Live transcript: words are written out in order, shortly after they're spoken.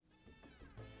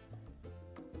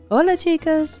Hola,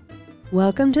 chicas!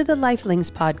 Welcome to the Lifelinks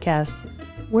podcast,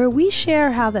 where we share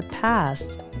how the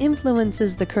past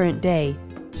influences the current day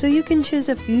so you can choose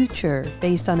a future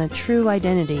based on a true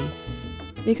identity.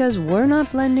 Because we're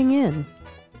not blending in.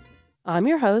 I'm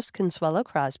your host, Consuelo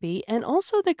Crosby, and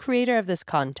also the creator of this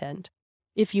content.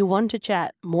 If you want to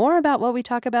chat more about what we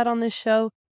talk about on this show,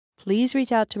 please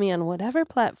reach out to me on whatever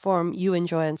platform you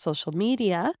enjoy on social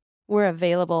media. We're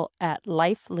available at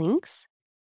Lifelinks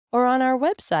or on our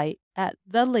website at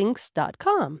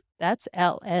thelinks.com. That's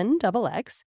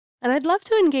LNXX. And I'd love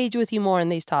to engage with you more on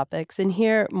these topics and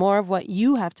hear more of what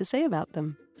you have to say about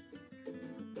them.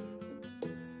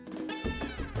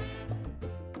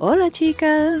 Hola,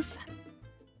 chicas!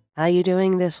 How you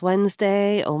doing this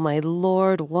Wednesday? Oh my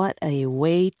Lord, what a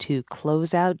way to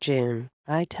close out June.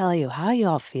 I tell you, how you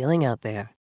all feeling out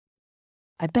there?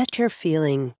 I bet you're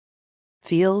feeling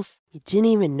feels you didn't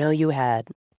even know you had.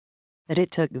 That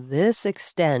it took this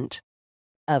extent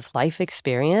of life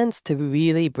experience to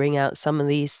really bring out some of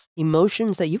these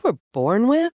emotions that you were born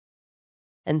with.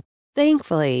 And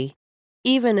thankfully,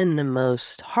 even in the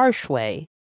most harsh way,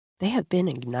 they have been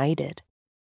ignited.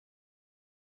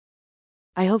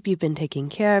 I hope you've been taking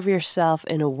care of yourself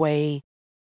in a way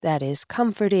that is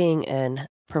comforting and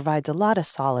provides a lot of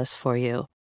solace for you.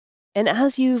 And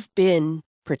as you've been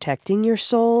protecting your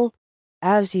soul,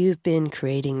 as you've been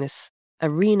creating this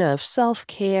arena of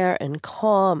self-care and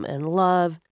calm and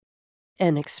love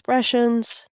and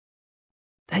expressions,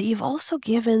 that you've also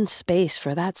given space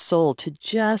for that soul to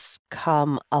just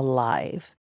come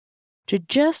alive, to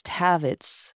just have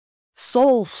its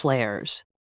soul flares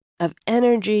of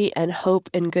energy and hope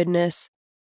and goodness,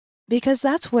 because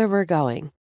that's where we're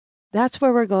going. That's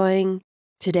where we're going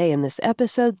today in this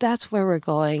episode. That's where we're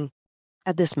going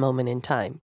at this moment in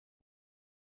time.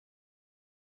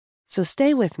 So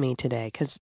stay with me today,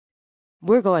 because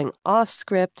we're going off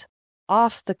script,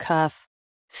 off the cuff,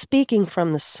 speaking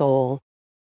from the soul.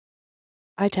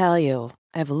 I tell you,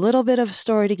 I have a little bit of a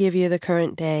story to give you the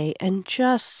current day and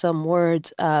just some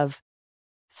words of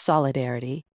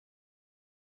solidarity.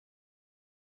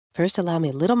 First, allow me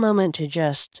a little moment to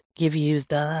just give you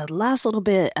the last little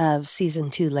bit of season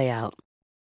 2 layout.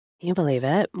 You believe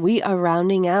it? We are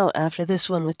rounding out after this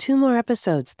one with 2 more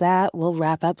episodes that will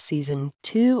wrap up season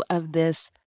 2 of this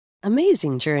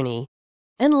amazing journey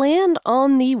and land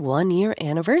on the 1-year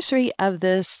anniversary of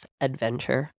this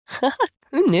adventure.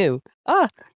 Who knew?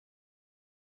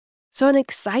 So an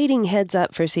exciting heads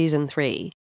up for season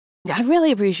 3. I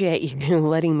really appreciate you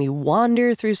letting me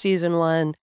wander through season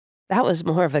 1. That was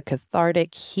more of a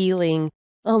cathartic healing.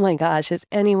 Oh my gosh, is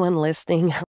anyone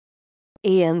listening?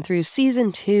 And through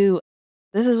season 2,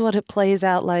 this is what it plays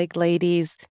out like,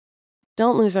 ladies.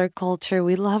 Don't lose our culture.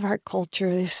 We love our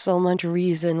culture. There's so much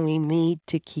reason we need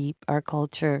to keep our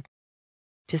culture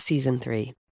to season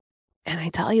 3. And I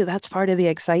tell you, that's part of the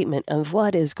excitement of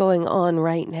what is going on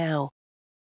right now.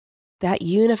 That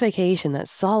unification, that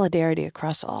solidarity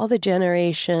across all the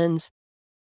generations.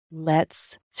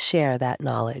 Let's share that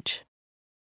knowledge.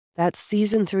 That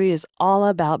season 3 is all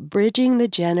about bridging the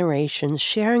generations,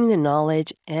 sharing the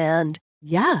knowledge, and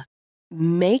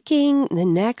making the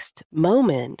next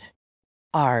moment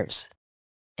ours.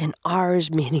 And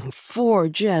ours meaning 4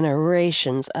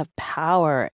 generations of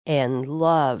power and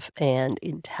love and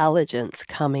intelligence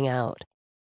coming out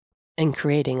and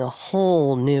creating a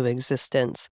whole new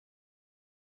existence.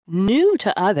 New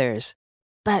to others,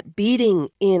 but beating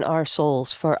in our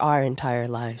souls for our entire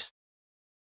lives.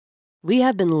 We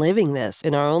have been living this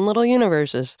in our own little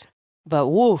universes, but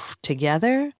woof,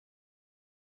 together,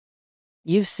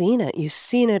 you've seen it. You've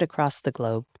seen it across the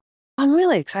globe. I'm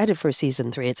really excited for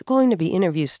season 3. It's going to be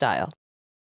interview style.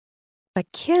 I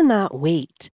cannot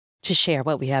wait to share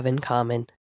what we have in common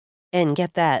and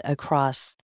get that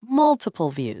across multiple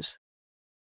views,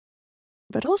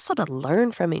 but also to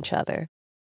learn from each other,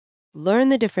 learn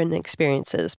the different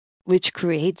experiences, which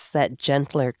creates that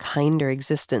gentler, kinder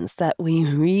existence that we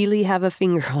really have a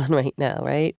finger on right now,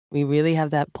 right? We really have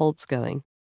that pulse going.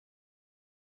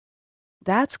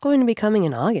 That's going to be coming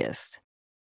in August.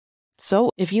 So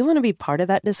if you want to be part of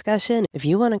that discussion, if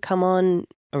you want to come on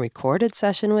a recorded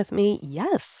session with me,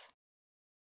 yes,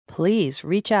 please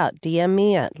reach out, DM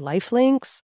me at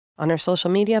Lifelinks on our social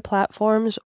media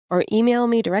platforms, or email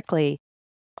me directly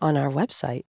on our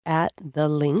website at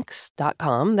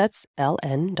thelinks.com. That's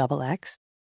LNXX.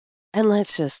 And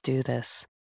let's just do this.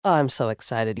 Oh, I'm so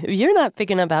excited. If you're not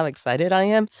picking up how excited I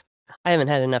am, I haven't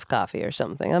had enough coffee or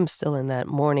something. I'm still in that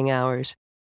morning hours.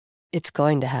 It's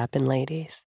going to happen,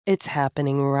 ladies. It's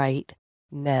happening right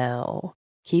now.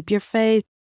 Keep your faith.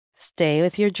 Stay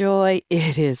with your joy.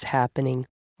 It is happening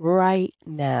right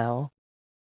now.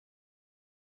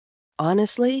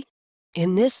 honestly,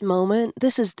 in this moment,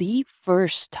 this is the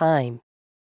first time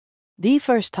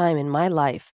in my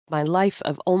life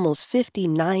of almost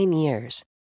 59 years,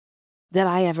 that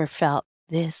I ever felt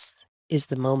this is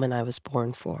the moment I was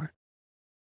born for.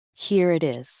 Here it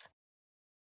is.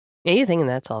 Yeah, you're thinking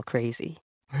that's all crazy.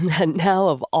 That now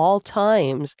of all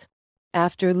times,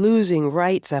 after losing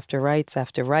rights after rights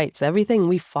after rights, everything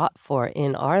we fought for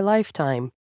in our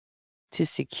lifetime to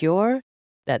secure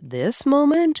that this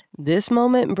moment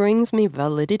brings me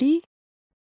validity?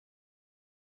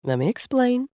 Let me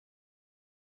explain.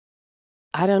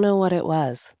 I don't know what it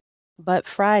was, but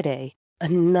Friday,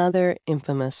 another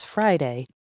infamous Friday,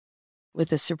 with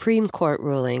the Supreme Court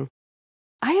ruling,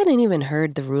 I hadn't even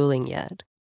heard the ruling yet.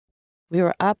 We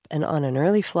were up and on an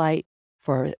early flight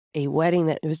for a wedding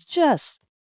that was just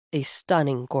a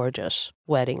stunning, gorgeous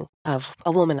wedding of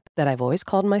a woman that I've always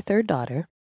called my third daughter.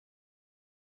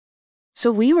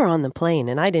 So we were on the plane,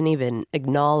 and I didn't even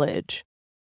acknowledge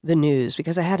the news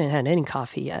because I hadn't had any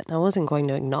coffee yet. I wasn't going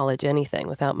to acknowledge anything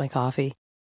without my coffee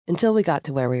until we got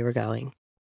to where we were going.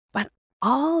 But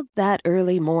all that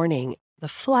early morning, the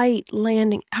flight,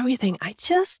 landing, everything, I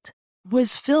just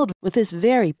was filled with this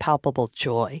very palpable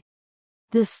joy,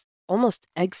 this almost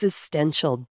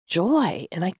existential joy.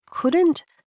 And I couldn't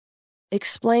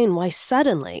explain why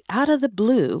suddenly, out of the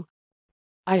blue,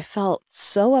 I felt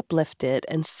so uplifted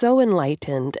and so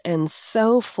enlightened and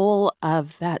so full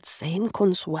of that same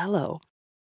consuelo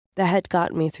that had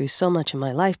gotten me through so much in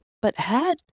my life, but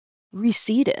had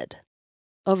receded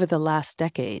over the last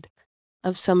decade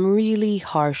of some really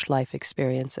harsh life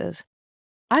experiences.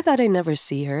 I thought I'd never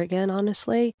see her again,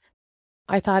 honestly.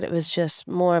 I thought it was just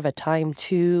more of a time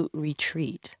to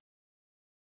retreat.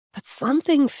 But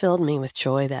something filled me with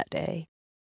joy that day.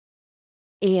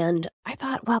 And I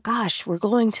thought, well, gosh, we're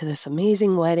going to this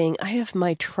amazing wedding. I have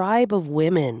my tribe of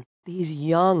women, these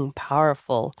young,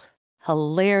 powerful,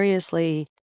 hilariously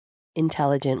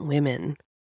intelligent women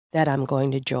that I'm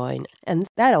going to join. And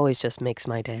that always just makes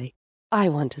my day. I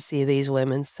want to see these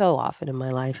women so often in my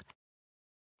life.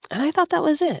 And I thought that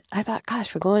was it. I thought,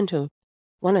 gosh, we're going to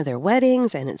one of their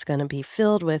weddings and it's going to be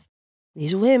filled with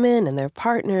these women and their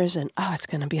partners. And oh, it's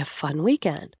going to be a fun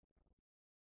weekend.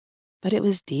 But it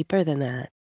was deeper than that.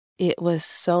 It was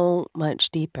so much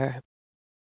deeper.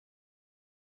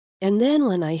 And then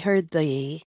when I heard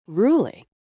the ruling,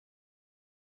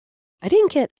 I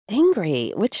didn't get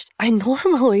angry, which I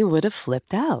normally would have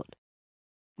flipped out.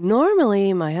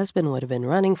 Normally, my husband would have been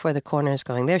running for the corners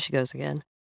going, there she goes again.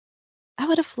 I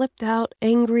would have flipped out,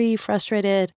 angry,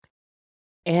 frustrated,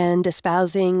 and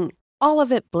espousing all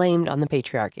of it blamed on the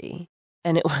patriarchy.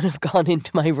 And it would have gone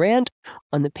into my rant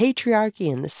on the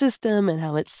patriarchy and the system and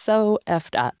how it's so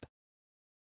effed up.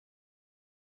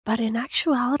 But in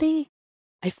actuality,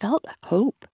 I felt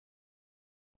hope.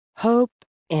 Hope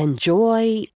and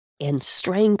joy and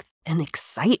strength and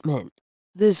excitement.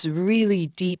 This really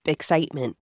deep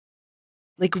excitement.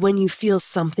 Like when you feel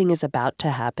something is about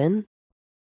to happen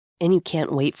and you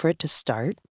can't wait for it to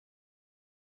start.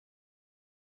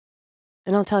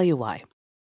 And I'll tell you why.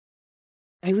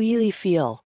 I really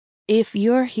feel, if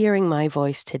you're hearing my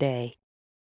voice today,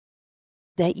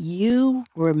 that you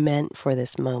were meant for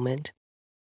this moment.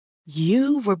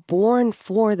 You were born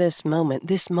for this moment.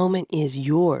 This moment is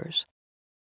yours.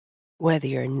 Whether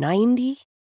you're 90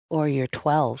 or you're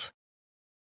 12.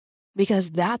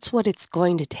 Because that's what it's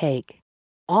going to take.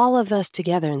 All of us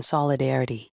together in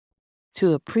solidarity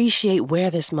to appreciate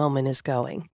where this moment is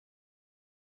going.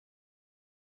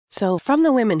 So from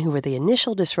the women who were the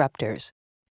initial disruptors,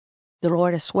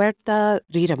 Dolores Huerta,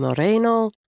 Rita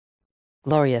Moreno,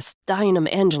 Gloria Steinem,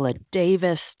 Angela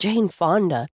Davis, Jane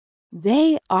Fonda,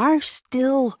 they are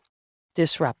still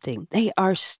disrupting. They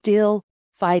are still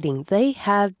fighting. They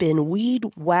have been weed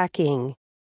whacking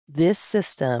this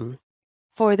system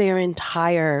for their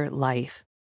entire life,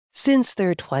 since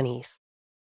their 20s.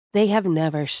 They have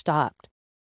never stopped.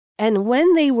 And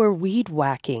when they were weed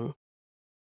whacking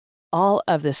all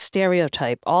of the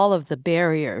stereotype, all of the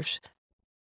barriers,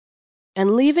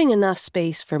 and leaving enough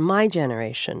space for my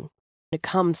generation to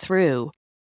come through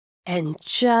and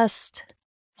just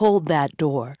hold that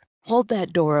door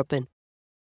open.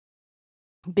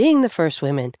 Being the first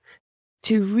women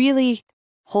to really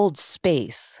hold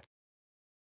space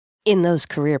in those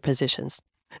career positions.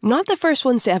 Not the first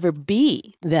ones to ever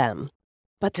be them,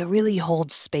 but to really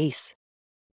hold space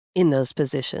in those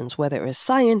positions, whether it was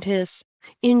scientists,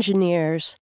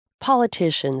 engineers,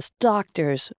 politicians,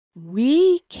 doctors.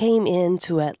 We came in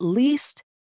to at least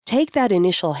take that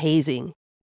initial hazing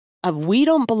of we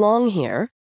don't belong here,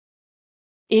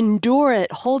 endure it,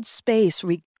 hold space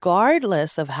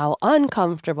regardless of how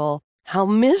uncomfortable, how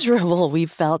miserable we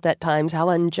felt at times, how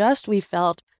unjust we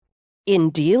felt in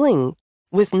dealing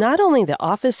with not only the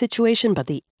office situation, but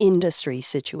the industry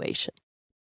situation.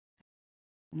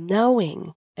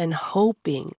 Knowing and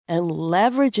hoping and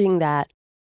leveraging that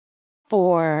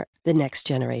for the next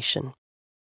generation.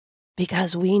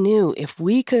 Because we knew if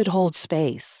we could hold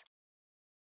space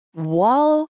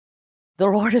while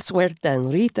Dolores Huerta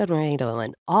and Rita Moreno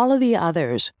and all of the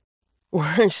others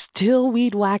were still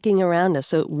weed whacking around us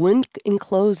so it wouldn't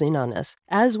enclose in on us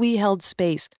as we held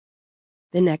space,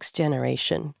 the next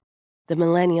generation, the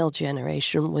millennial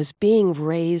generation, was being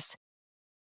raised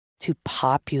to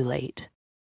populate,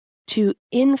 to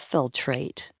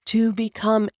infiltrate, to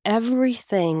become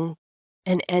everything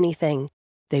and anything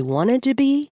they wanted to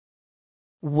be,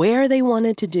 where they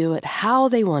wanted to do it, how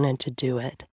they wanted to do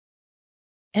it,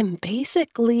 and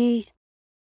basically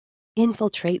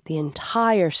infiltrate the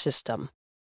entire system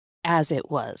as it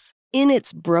was, in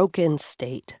its broken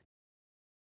state.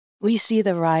 We see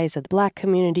the rise of Black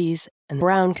communities and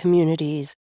brown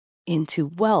communities into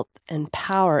wealth and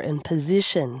power and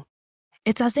position.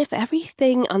 It's as if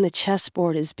everything on the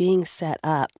chessboard is being set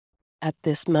up at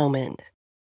this moment.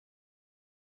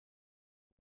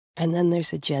 And then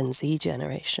there's a Gen Z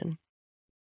generation.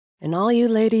 And all you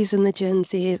ladies in the Gen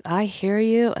Zs, I hear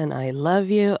you and I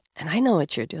love you and I know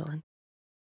what you're doing.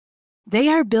 They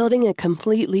are building a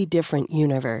completely different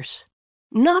universe.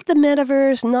 Not the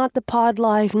metaverse, not the pod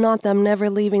life, not them never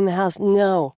leaving the house,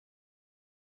 no.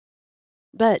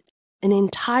 But an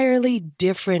entirely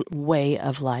different way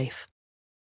of life.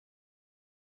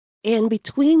 And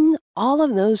between all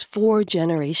of those four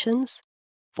generations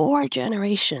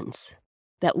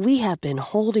that we have been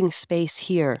holding space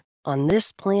here on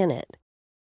this planet,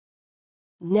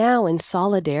 now in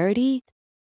solidarity,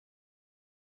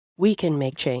 we can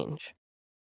make change.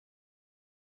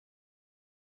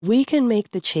 We can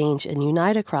make the change and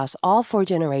unite across all four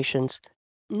generations,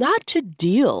 not to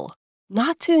deal,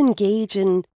 not to engage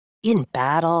in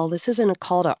battle. This isn't a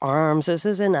call to arms. This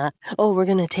isn't we're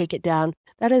going to take it down.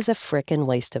 That is a frickin'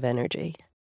 waste of energy.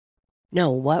 No,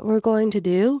 what we're going to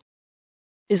do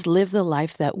is live the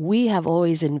life that we have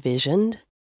always envisioned,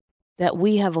 that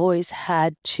we have always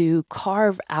had to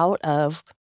carve out of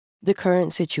the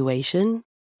current situation,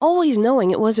 always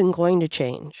knowing it wasn't going to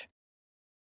change.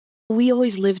 We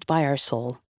always lived by our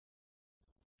soul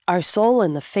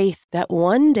and the faith that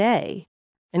one day,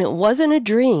 and it wasn't a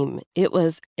dream, it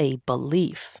was a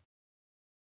belief,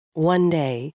 one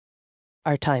day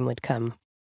our time would come.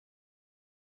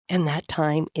 And that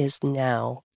time is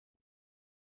now.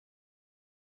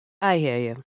 I hear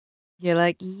you. You're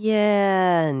like,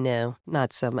 yeah, no,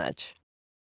 not so much.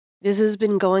 This has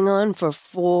been going on for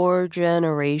 4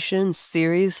 generations.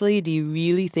 Seriously, do you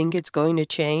really think it's going to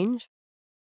change?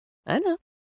 I know.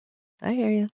 I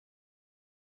hear you.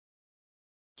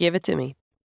 Give it to me.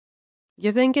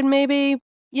 You're thinking maybe,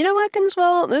 you know what,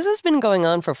 Kinswell? This has been going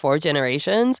on for 4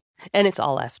 generations, and it's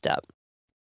all effed up.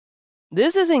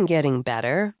 This isn't getting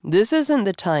better. This isn't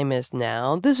the time is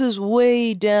now. This is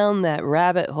way down that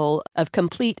rabbit hole of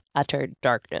complete, utter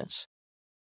darkness.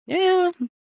 Yeah,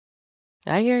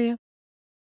 I hear you.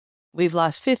 We've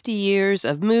lost 50 years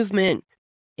of movement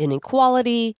in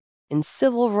equality, in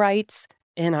civil rights,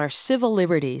 in our civil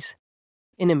liberties,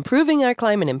 in improving our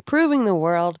climate, improving the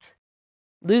world,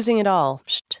 losing it all.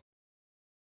 Psst.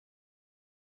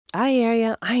 I hear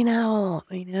you. I know.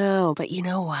 But you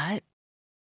know what?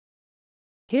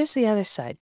 Here's the other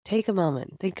side. Take a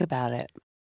moment. Think about it.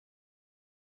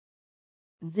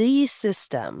 The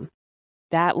system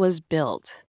that was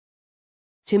built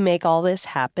to make all this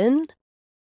happen,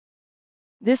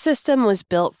 this system was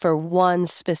built for one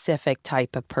specific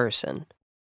type of person.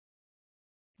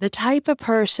 The type of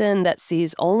person that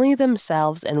sees only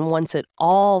themselves and wants it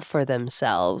all for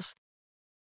themselves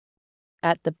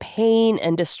at the pain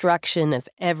and destruction of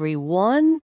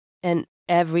everyone and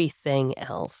everything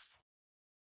else.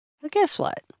 But guess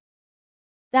what?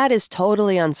 That is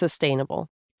totally unsustainable.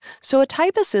 So a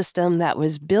type of system that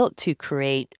was built to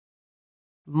create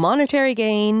monetary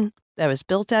gain, that was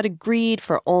built out of greed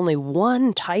for only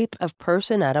one type of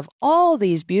person out of all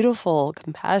these beautiful,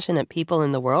 compassionate people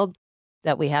in the world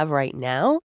that we have right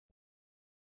now,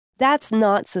 that's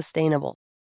not sustainable.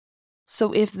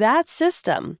 So if that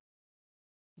system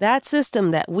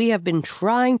that we have been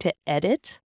trying to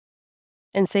edit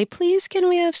and say, please, can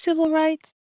we have civil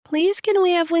rights? Please, can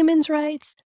we have women's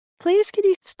rights? Please, can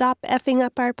you stop effing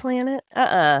up our planet?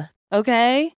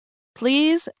 Okay?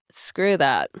 Please, screw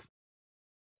that.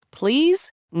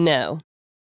 Please, no.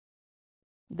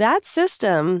 That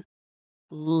system,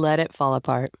 let it fall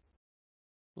apart.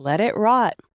 Let it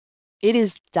rot. It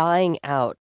is dying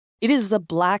out. It is the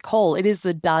black hole. It is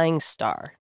the dying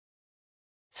star.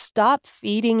 Stop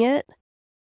feeding it,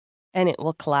 and it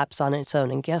will collapse on its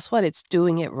own. And guess what? It's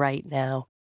doing it right now.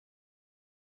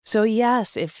 So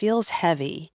yes, it feels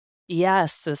heavy.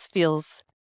 Yes, this feels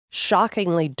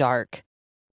shockingly dark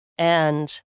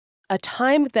and a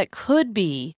time that could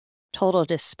be total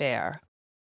despair.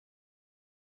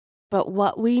 But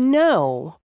what we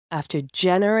know after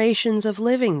generations of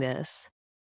living this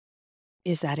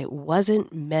is that it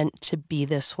wasn't meant to be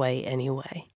this way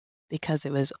anyway, because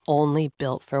it was only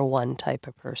built for one type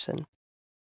of person.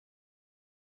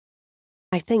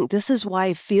 I think this is why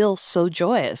I feel so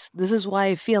joyous. This is why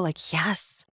I feel like,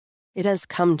 yes, it has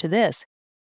come to this.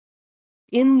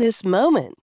 In this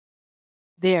moment,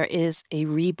 there is a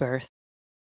rebirth,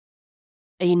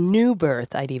 a new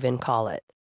birth, I'd even call it,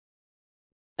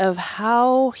 of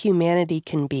how humanity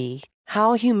can be,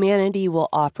 how humanity will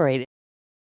operate.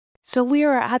 So we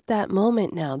are at that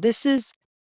moment now. This is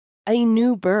a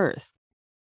new birth.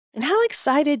 And how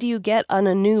excited do you get on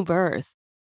a new birth?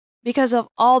 Because of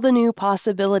all the new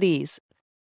possibilities.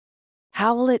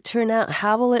 How will it turn out?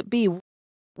 How will it be?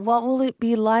 What will it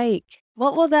be like?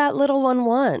 What will that little one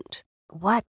want?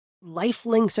 What life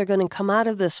links are going to come out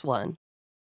of this one?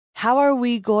 How are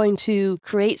we going to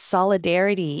create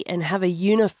solidarity and have a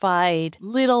unified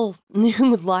little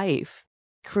new life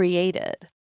created?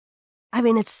 I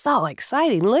mean, it's so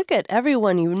exciting. Look at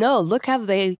everyone you know. Look how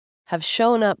they have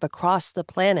shown up across the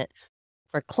planet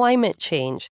for climate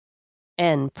change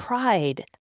and pride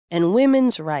and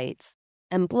women's rights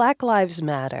and Black Lives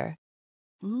Matter.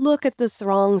 Look at the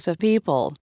throngs of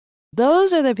people.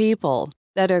 Those are the people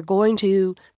that are going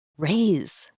to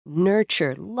raise,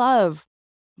 nurture, love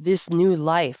this new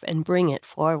life and bring it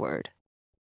forward.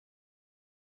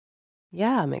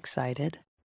 Yeah, I'm excited.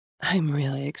 I'm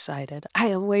really excited. I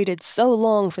have waited so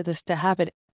long for this to happen,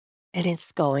 and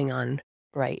it's going on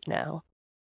right now.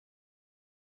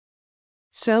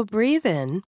 So breathe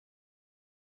in.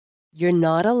 You're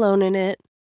not alone in it.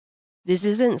 This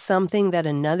isn't something that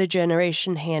another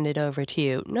generation handed over to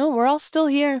you. No, we're all still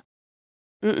here.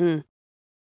 And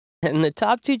the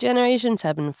top 2 generations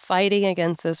have been fighting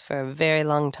against this for a very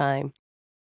long time.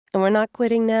 And we're not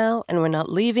quitting now, and we're not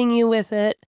leaving you with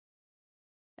it.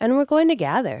 And we're going to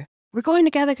gather. We're going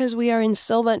to gather because we are in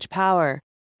so much power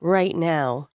right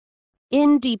now,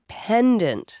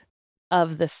 independent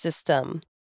of the system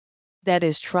that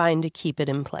is trying to keep it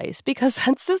in place, because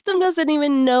that system doesn't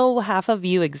even know half of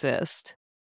you exist.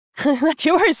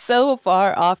 You are so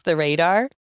far off the radar.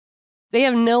 They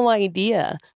have no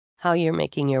idea how you're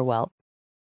making your wealth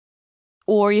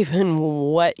or even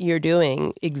what you're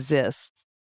doing exists.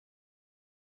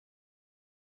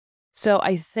 So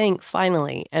I think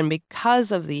finally, and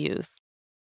because of the youth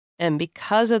and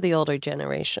because of the older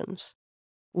generations,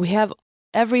 we have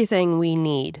everything we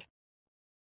need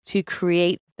to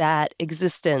create that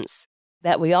existence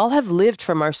that we all have lived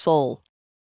from our soul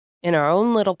in our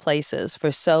own little places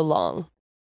for so long.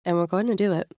 And we're going to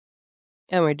do it.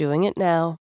 And we're doing it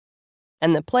now.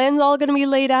 And the plan's all going to be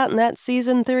laid out in that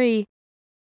season 3.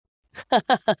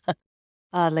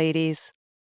 Ladies,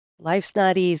 life's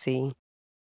not easy.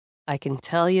 I can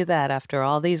tell you that after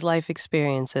all these life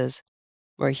experiences.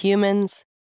 We're humans,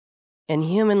 and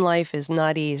human life is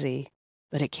not easy,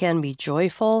 but it can be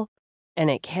joyful, and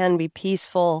it can be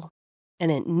peaceful,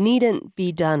 and it needn't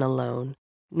be done alone,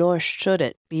 nor should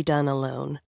it be done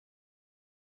alone.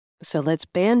 So let's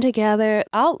band together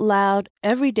out loud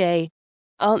every day,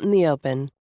 out in the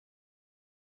open.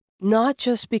 Not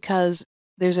just because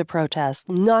there's a protest,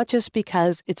 not just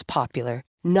because it's popular,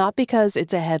 not because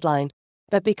it's a headline,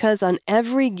 but because on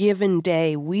every given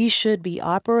day, we should be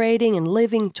operating and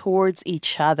living towards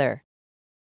each other.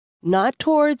 Not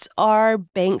towards our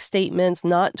bank statements,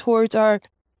 not towards our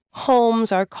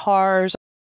homes, our cars,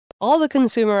 all the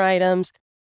consumer items,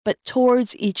 but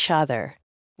towards each other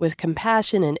with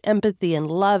compassion and empathy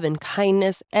and love and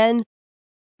kindness and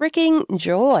freaking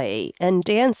joy and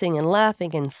dancing and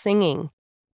laughing and singing.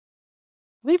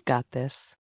 We've got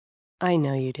this. I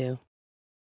know you do.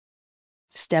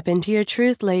 Step into your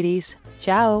truth, ladies.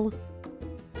 Ciao.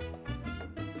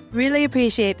 Really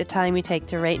appreciate the time you take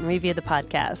to rate and review the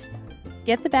podcast.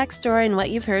 Get the backstory and what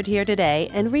you've heard here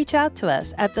today and reach out to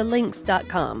us at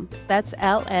thelinks.com. That's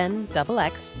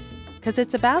LNXX. Because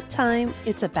it's about time,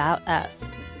 it's about us.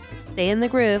 Stay in the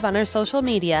groove on our social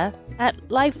media at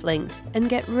Lifelinks and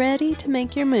get ready to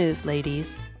make your move,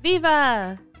 ladies.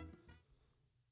 Viva!